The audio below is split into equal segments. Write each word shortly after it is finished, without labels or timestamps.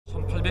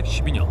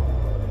1812년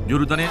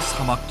요르단의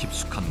사막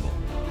깊숙한 곳.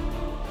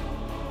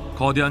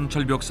 거대한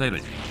절벽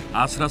사이를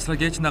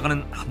아슬아슬하게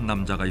지나가는 한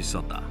남자가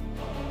있었다.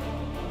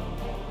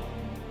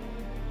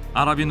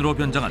 아랍인으로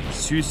변장한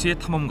스위스의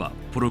탐험가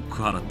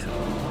브루크하르트.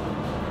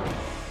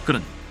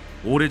 그는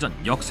오래전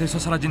역사에서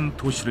사라진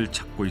도시를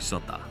찾고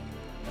있었다.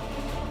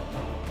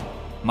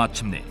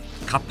 마침내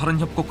가파른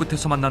협곡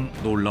끝에서 만난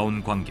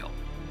놀라운 광경.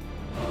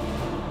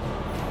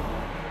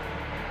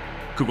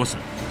 그곳은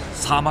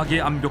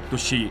사막의 암벽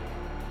도시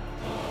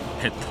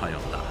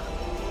페트라였다.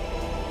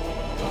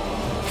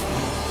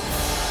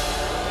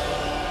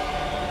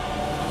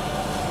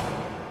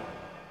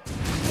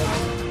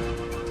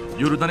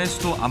 요르단의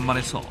수도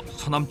암만에서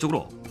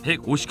서남쪽으로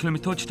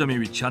 150km 지점에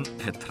위치한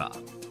페트라.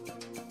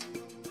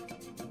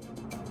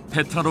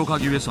 페트라로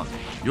가기 위해선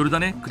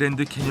요르단의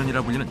그랜드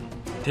캐년이라 불리는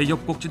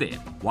대협곡지대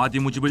와디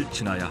무집을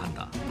지나야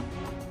한다.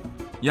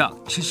 약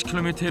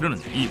 70km에 이르는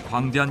이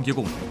광대한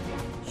계곡은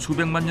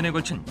수백만 년에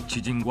걸친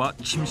지진과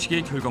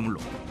침식의 결과물로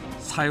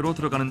사해로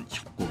들어가는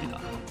협곡이다.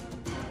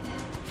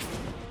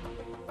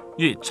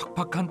 이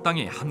척박한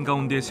땅의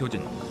한가운데에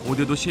세워진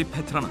고대 도시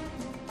페트라는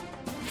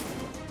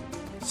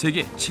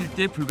세계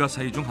 7대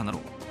불가사의 중 하나로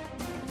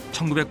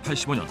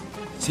 1985년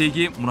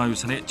세계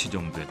문화유산에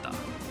지정됐다.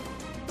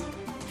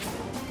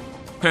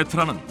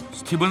 페트라는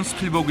스티븐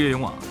스필버그의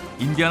영화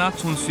인디아나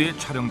존스의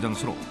촬영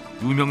장소로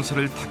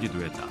유명세를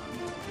타기도 했다.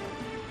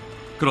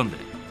 그런데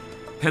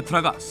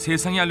페트라가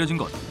세상에 알려진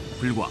건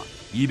불과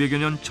 200여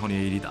년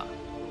전의 일이다.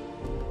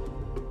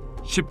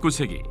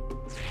 19세기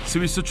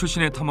스위스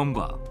출신의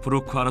탐험가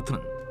브루크하르트는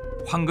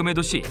황금의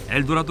도시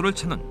엘도라도를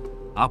찾는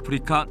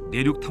아프리카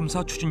내륙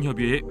탐사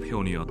추진협의회의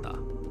회원이었다.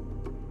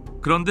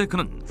 그런데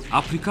그는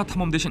아프리카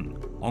탐험 대신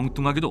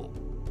엉뚱하게도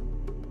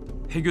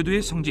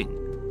해교도의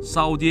성지인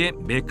사우디의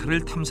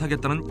메카를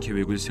탐사하겠다는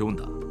계획을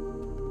세운다.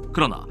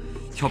 그러나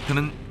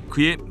협회는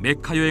그의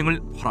메카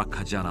여행을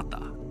허락하지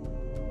않았다.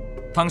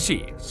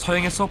 당시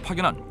서양에서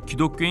파견한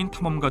기독교인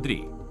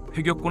탐험가들이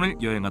회교권을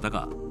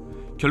여행하다가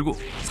결국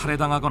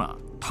살해당하거나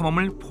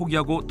탐험을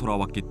포기하고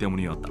돌아왔기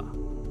때문이었다.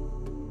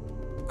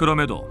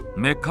 그럼에도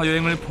메카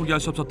여행을 포기할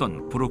수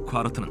없었던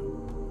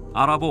브루크하르트는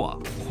아랍어와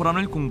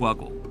코란을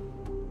공부하고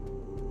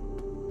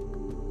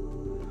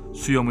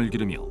수염을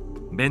기르며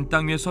맨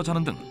땅 위에서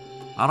자는 등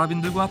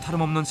아랍인들과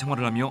다름없는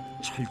생활을 하며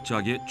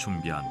철저하게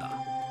준비한다.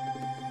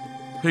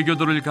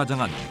 회교도를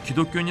가장한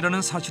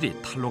기독교인이라는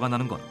사실이 탄로가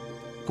나는 건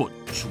곧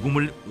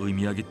죽음을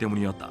의미하기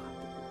때문이었다.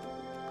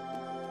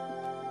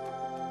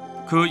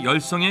 그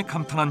열성에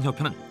감탄한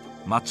협회는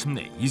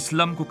마침내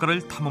이슬람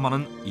국가를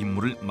탐험하는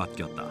임무를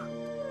맡겼다.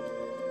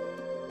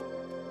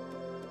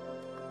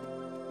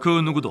 그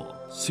누구도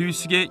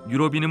스위스계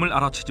유럽인임을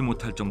알아채지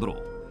못할 정도로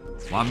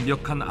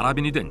완벽한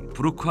아랍인이 된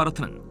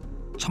브루크하르트는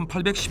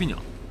 1812년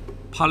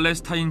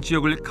팔레스타인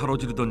지역을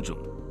가로지르던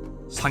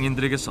중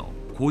상인들에게서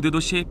고대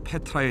도시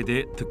페트라에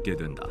대해 듣게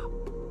된다.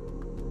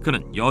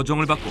 그는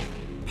여정을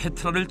받고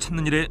페트라를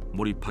찾는 일에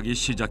몰입하기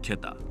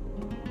시작했다.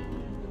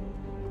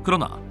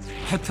 그러나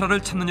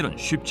페트라를 찾는 일은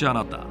쉽지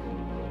않았다.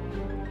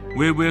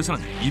 외부에서는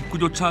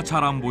입구조차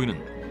잘 안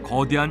보이는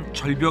거대한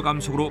절벽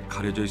암석으로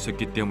가려져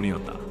있었기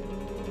때문이었다.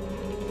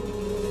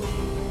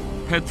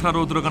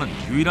 페트라로 들어가는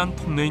유일한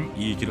통로인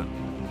이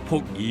길은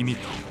폭 2m,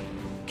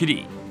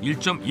 길이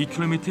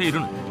 1.2km에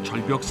이르는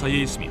절벽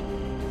사이에 있으며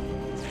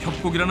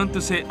협곡이라는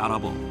뜻의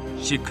아랍어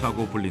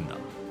시크라고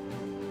불린다.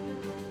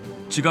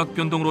 지각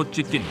변동으로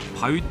찢긴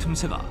바위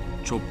틈새가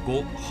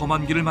좁고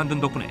험한 길을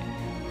만든 덕분에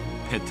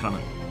페트라는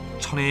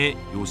천혜의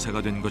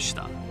요새가 된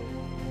것이다.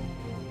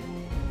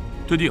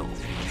 드디어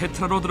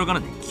페트라로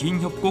들어가는 긴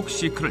협곡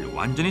시크를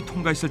완전히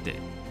통과했을 때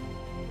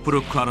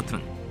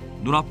브루크하르트는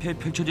눈앞에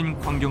펼쳐진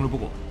광경을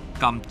보고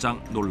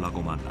깜짝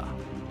놀라고 만다.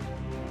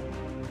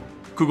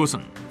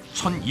 그곳은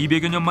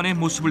 1200여 년 만의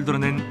모습을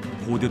드러낸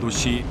고대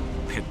도시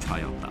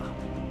페트라였다.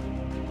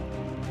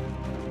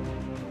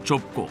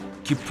 좁고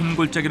깊은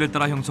골짜기를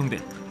따라 형성된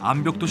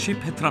암벽도시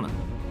페트라는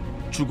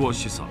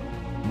주거시설,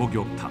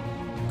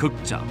 목욕탕,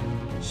 극장,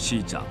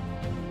 시장,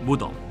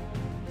 무덤,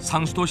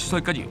 상수도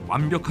시설까지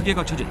완벽하게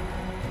갖춰진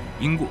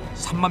인구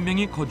 3만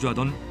명이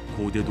거주하던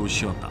고대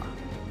도시였다.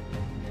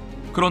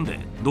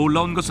 그런데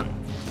놀라운 것은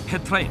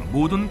페트라의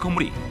모든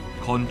건물이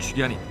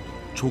건축이 아닌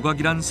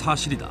조각이란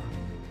사실이다.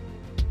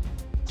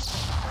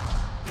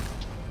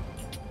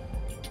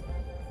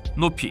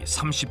 높이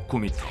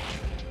 39m,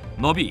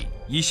 너비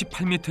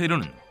 28m에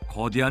이르는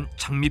거대한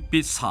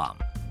장밋빛 사암.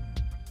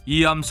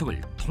 이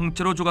암석을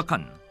통째로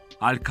조각한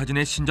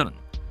알카진의 신전은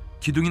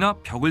기둥이나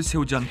벽을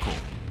세우지 않고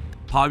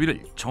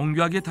바위를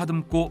정교하게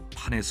다듬고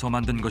판에서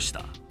만든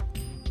것이다.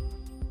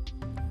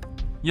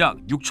 약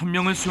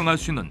 6,000명을 수용할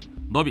수 있는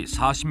너비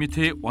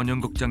 40m의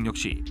원형극장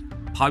역시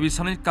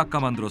바위산을 깎아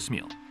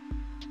만들었으며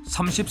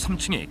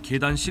 33층의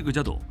계단식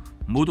의자도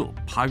모두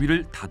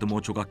바위를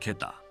다듬어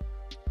조각했다.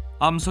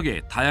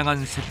 암석의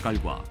다양한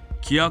색깔과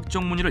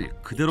기하학적 무늬를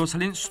그대로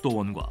살린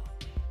수도원과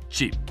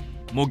집,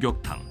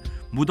 목욕탕,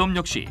 무덤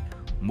역시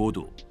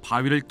모두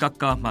바위를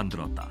깎아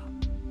만들었다.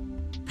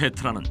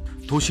 페트라는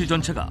도시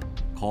전체가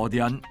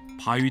거대한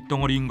바위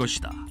덩어리인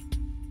것이다.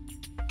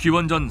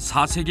 기원전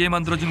 4세기에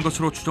만들어진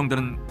것으로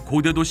추정되는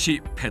고대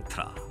도시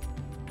페트라.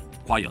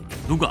 과연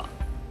누가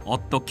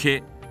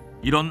어떻게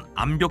이런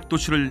암벽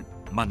도시를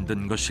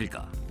만든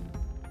것일까?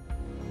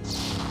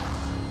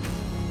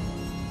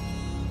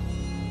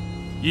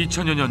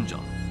 2000여 년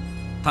전,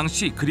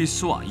 당시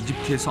그리스와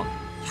이집트에선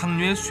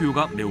향료의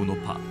수요가 매우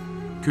높아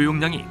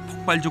교역량이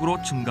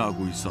폭발적으로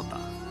증가하고 있었다.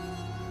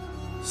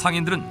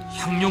 상인들은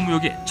향료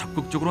무역에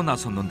적극적으로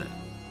나섰는데,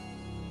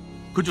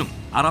 그중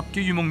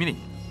아랍계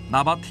유목민인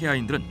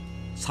나바테아인들은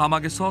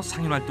사막에서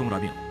상인 활동을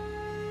하며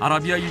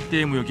아라비아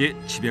일대의 무역에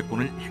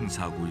지배권을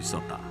행사하고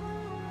있었다.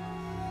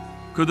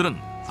 그들은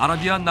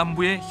아라비아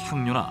남부의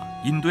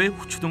향료나 인도의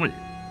후추 등을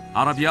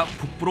아라비아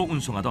북부로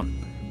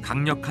운송하던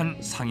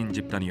강력한 상인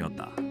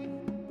집단이었다.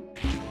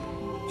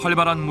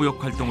 활발한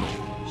무역 활동으로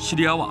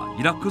시리아와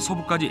이라크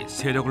서부까지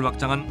세력을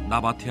확장한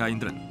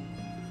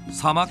나바테아인들은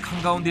사막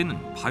한가운데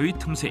있는 바위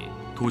틈새에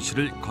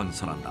도시를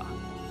건설한다.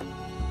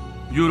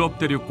 유럽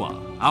대륙과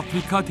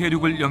아프리카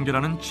대륙을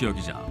연결하는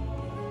지역이자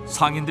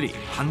상인들이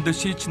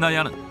반드시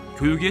지나야 하는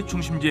교육의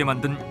중심지에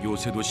만든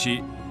요새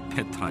도시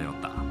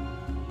페트라였다.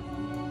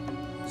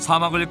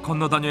 사막을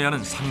건너 다녀야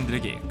하는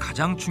상인들에게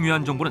가장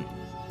중요한 정보는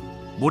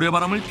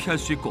모래바람을 피할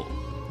수 있고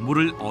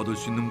물을 얻을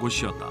수 있는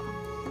곳이었다.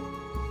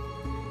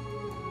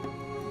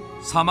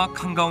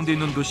 사막 한가운데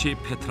있는 도시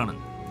페트라는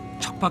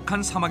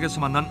척박한 사막에서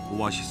만난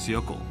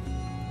오아시스였고,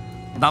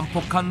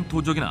 난폭한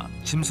도적이나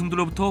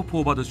짐승들로부터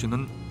보호받을 수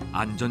있는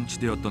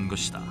안전지대였던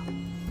것이다.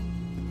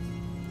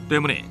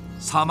 때문에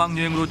사막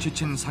여행으로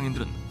지친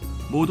상인들은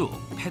모두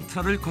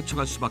페트라를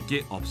거쳐갈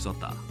수밖에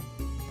없었다.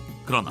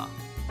 그러나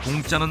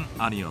공짜는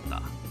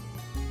아니었다.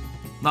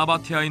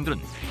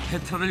 나바테아인들은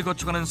페트라를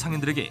거쳐가는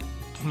상인들에게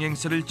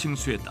통행세를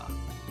징수했다.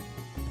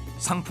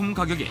 상품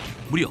가격의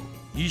무려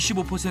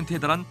 25%에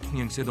달한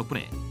통행세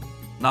덕분에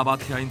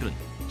나바테아인들은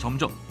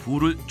점점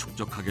부를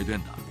축적하게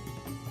된다.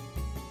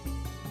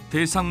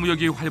 대상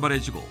무역이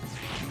활발해지고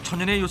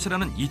천연의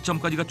요새라는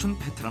이점까지 갖춘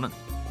페트라는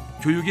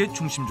교육의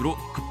중심지로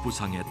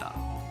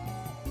급부상했다.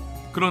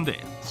 그런데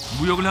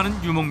무역을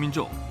하는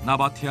유목민족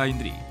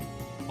나바테아인들이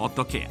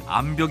어떻게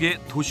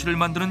암벽에 도시를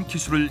만드는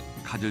기술을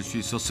가질 수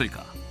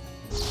있었을까?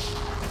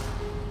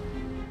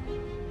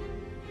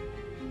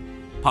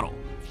 바로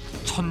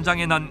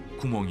천장에 난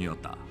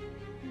구멍이었다.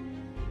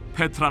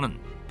 페트라는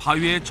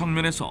바위의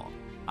정면에서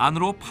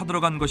안으로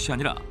파들어간 것이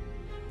아니라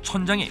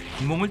천장에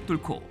구멍을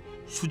뚫고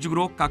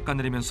수직으로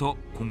깎아내리면서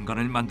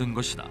공간을 만든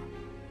것이다.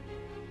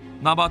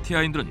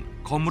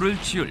 나바테아인들은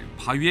건물을 지을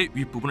바위의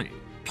윗부분을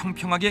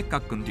평평하게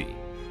깎은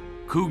뒤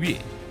그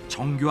위에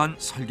정교한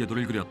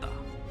설계도를 그렸다.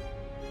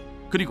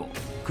 그리고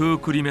그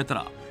그림에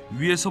따라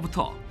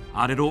위에서부터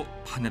아래로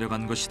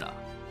파내려간 것이다.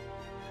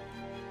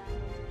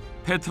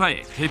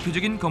 페트라의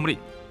대표적인 건물인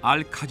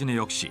알카지네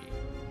역시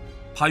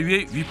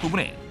바위의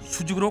윗부분에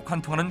수직으로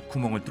관통하는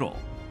구멍을 뚫어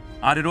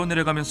아래로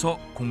내려가면서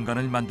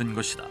공간을 만든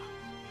것이다.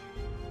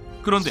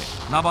 그런데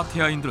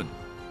나바테아인들은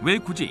왜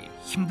굳이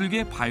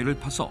힘들게 바위를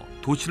파서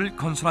도시를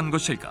건설한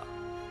것일까?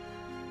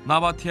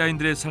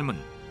 나바테아인들의 삶은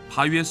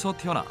바위에서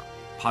태어나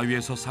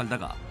바위에서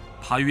살다가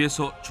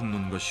바위에서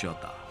죽는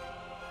것이었다.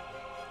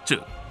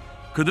 즉,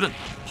 그들은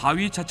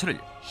바위 자체를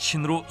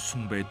신으로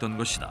숭배했던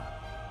것이다.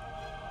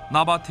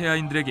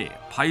 나바테아인들에게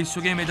바위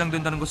속에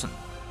매장된다는 것은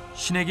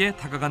신에게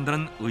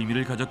다가간다는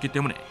의미를 가졌기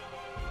때문에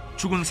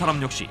죽은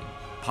사람 역시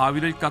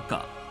바위를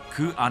깎아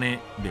그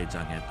안에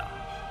매장했다.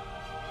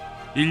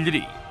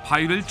 일일이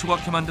바위를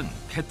조각해 만든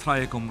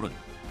페트라의 건물은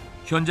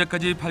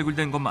현재까지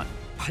발굴된 것만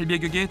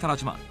 800여 개에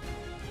달하지만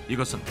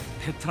이것은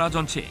페트라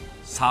전체의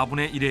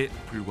 4분의 1에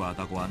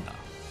불과하다고 한다.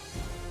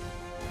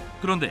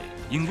 그런데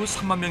인구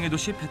 3만 명의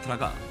도시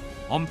페트라가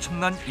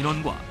엄청난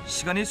인원과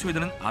시간이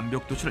소요되는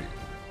암벽 도시를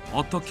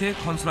어떻게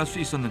건설할 수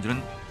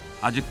있었는지는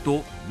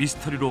아직도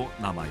미스터리로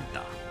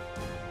남아있다.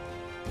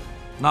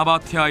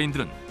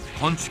 나바테아인들은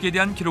건축에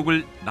대한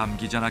기록을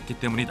남기지 않았기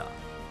때문이다.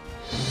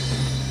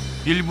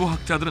 일부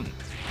학자들은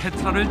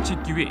페트라를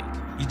짓기 위해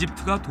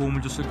이집트가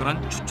도움을 줬을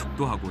거란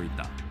추측도 하고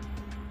있다.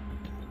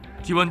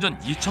 기원전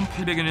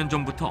 2800여 년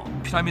전부터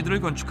피라미드를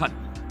건축한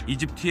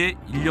이집트의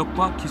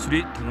인력과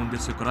기술이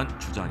동원됐을 거란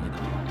주장이다.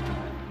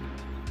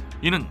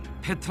 이는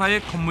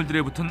페트라의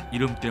건물들에 붙은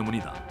이름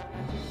때문이다.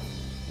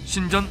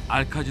 신전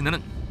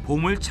알카지네는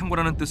보물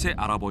창고라는 뜻의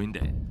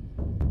아랍어인데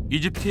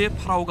이집트의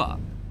파라오가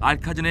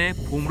알카지네에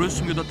보물을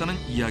숨겨뒀다는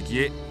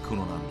이야기에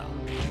근원한다.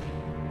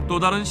 또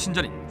다른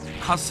신전인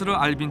카스르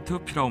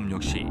알빈트 피라움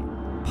역시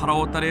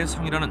파라오 딸의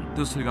성이라는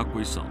뜻을 갖고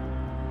있어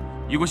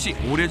이곳이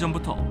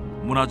오래전부터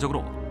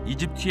문화적으로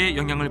이집트의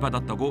영향을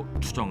받았다고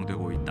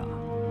추정되고 있다.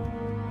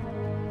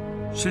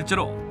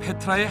 실제로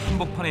페트라의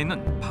한복판에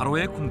있는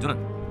바로의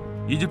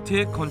궁전은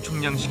이집트의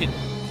건축 양식인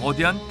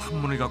거대한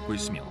탑문을 갖고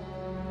있으며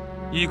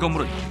이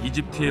건물은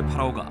이집트의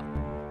파라오가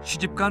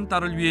시집간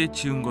딸을 위해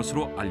지은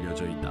것으로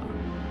알려져 있다.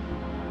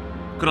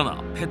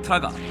 그러나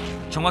페트라가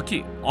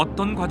정확히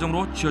어떤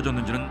과정으로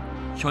지어졌는지는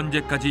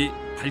현재까지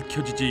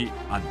밝혀지지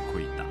않고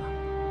있다.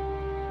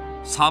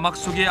 사막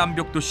속의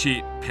암벽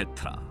도시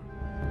페트라.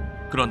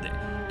 그런데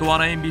또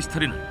하나의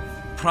미스터리는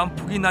풀 한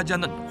폭이 나지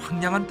않는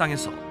황량한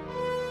땅에서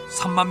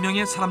 3만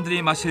명의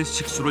사람들이 마실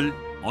식수를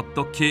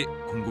어떻게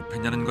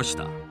공급했냐는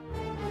것이다.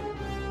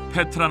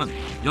 페트라는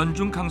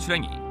연중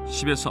강수량이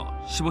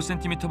 10에서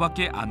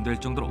 15cm밖에 안 될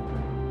정도로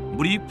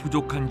물이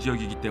부족한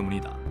지역이기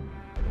때문이다.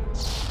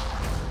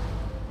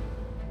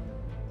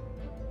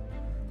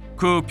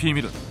 그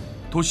비밀은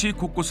도시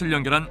곳곳을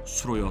연결한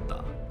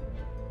수로였다.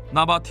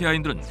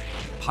 나바테아인들은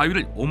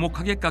바위를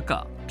오목하게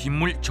깎아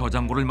빗물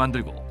저장고를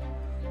만들고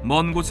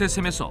먼 곳의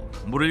샘에서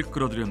물을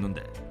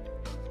끌어들였는데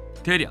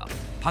대략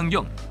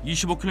반경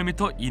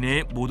 25km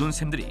이내의 모든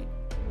샘들이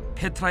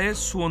페트라의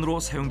수원으로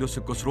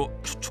사용됐을 것으로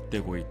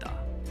추측되고 있다.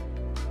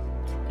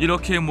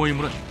 이렇게 모인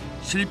물은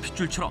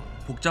실핏줄처럼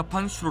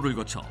복잡한 수로를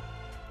거쳐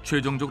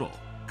최종적으로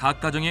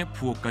각 가정의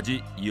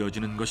부엌까지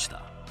이어지는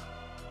것이다.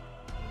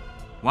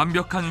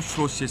 완벽한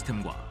수로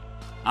시스템과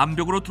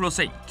암벽으로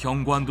둘러싸인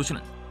견고한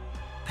도시는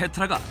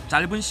페트라가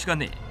짧은 시간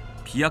내에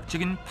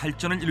비약적인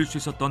발전을 이룰 수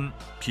있었던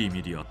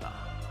비밀이었다.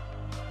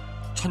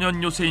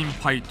 천연 요새인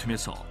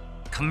바이툼에서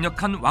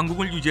강력한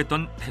왕국을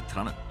유지했던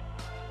페트라는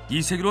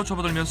 2세기로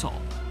접어들면서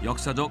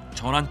역사적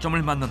전환점을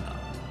맞는다.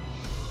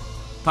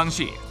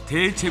 당시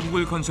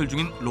대제국을 건설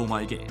중인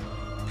로마에게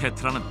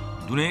페트라는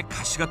눈의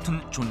가시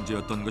같은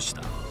존재였던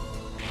것이다.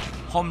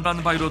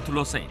 험단 바위로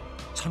둘러싸인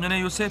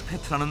천연의 요새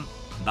페트라는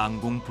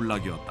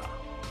난공불락이었다.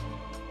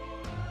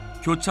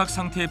 교착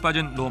상태에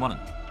빠진 로마는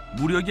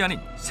무력이 아닌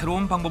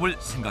새로운 방법을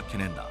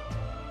생각해낸다.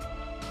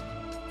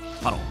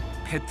 바로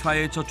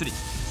페트라의 젖줄인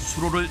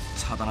수로를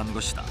차단하는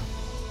것이다.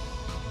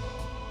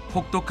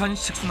 혹독한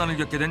식수난을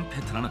겪게 된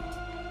페트라는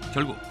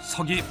결국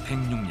서기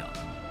 106년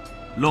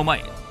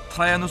로마의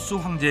트라야누스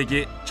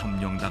황제에게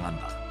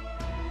점령당한다.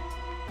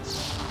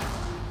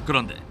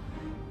 그런데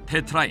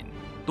페트라엔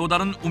또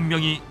다른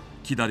운명이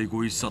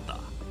기다리고 있었다.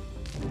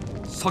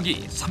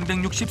 서기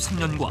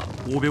 363년과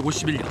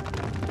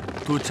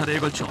 551년 두 차례에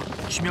걸쳐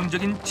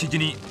치명적인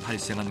지진이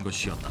발생한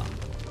것이었다.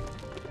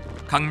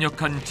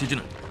 강력한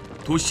지진은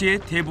도시의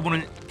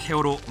대부분을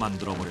폐허로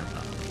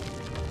만들어버렸다.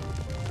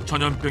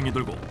 전염병이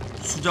돌고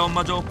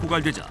수자원마저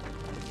고갈되자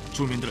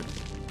주민들은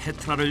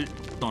페트라를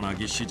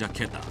떠나기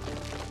시작했다.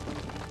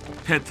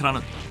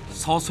 페트라는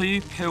서서히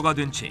폐허가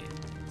된 채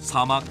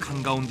사막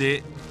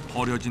한가운데에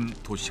버려진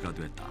도시가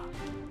됐다.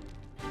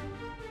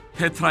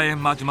 페트라의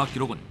마지막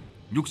기록은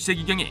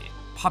 6세기경에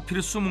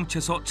파피루스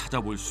뭉쳐서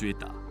찾아볼 수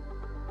있다.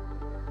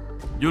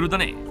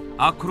 요르단의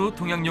아크루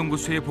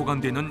동양연구소에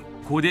보관되어 있는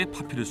고대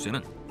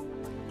파피루스에는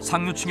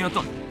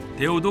상류층이었던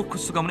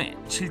데오도쿠스 가문의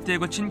 7대에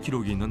걸친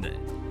기록이 있는데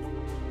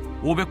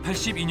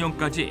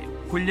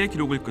 582년까지의 혼례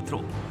기록을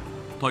끝으로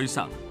더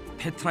이상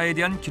페트라에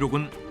대한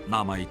기록은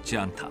남아있지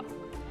않다.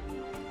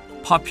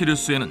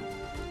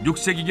 파피루스에는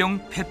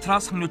 6세기경 페트라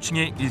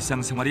상류층의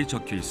일상생활이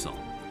적혀있어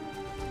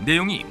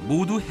내용이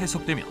모두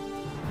해석되며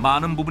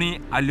많은 부분이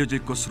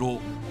알려질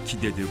것으로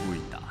기대되고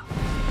있다.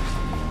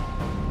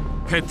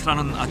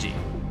 페트라는 아직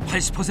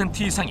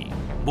 80% 이상이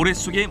모래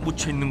속에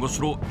묻혀있는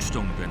것으로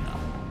추정된다.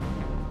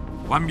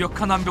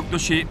 완벽한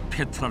암벽도시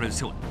페트라를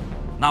세운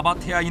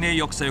나바테아인의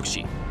역사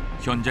역시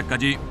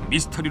현재까지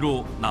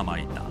미스터리로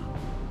남아있다.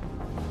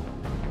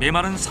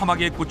 메마른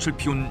사막에 꽃을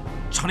피운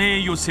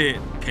천혜의 요새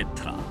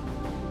페트라.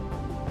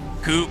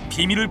 그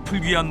비밀을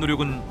풀기 위한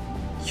노력은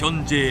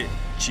현재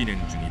진행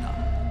중이다.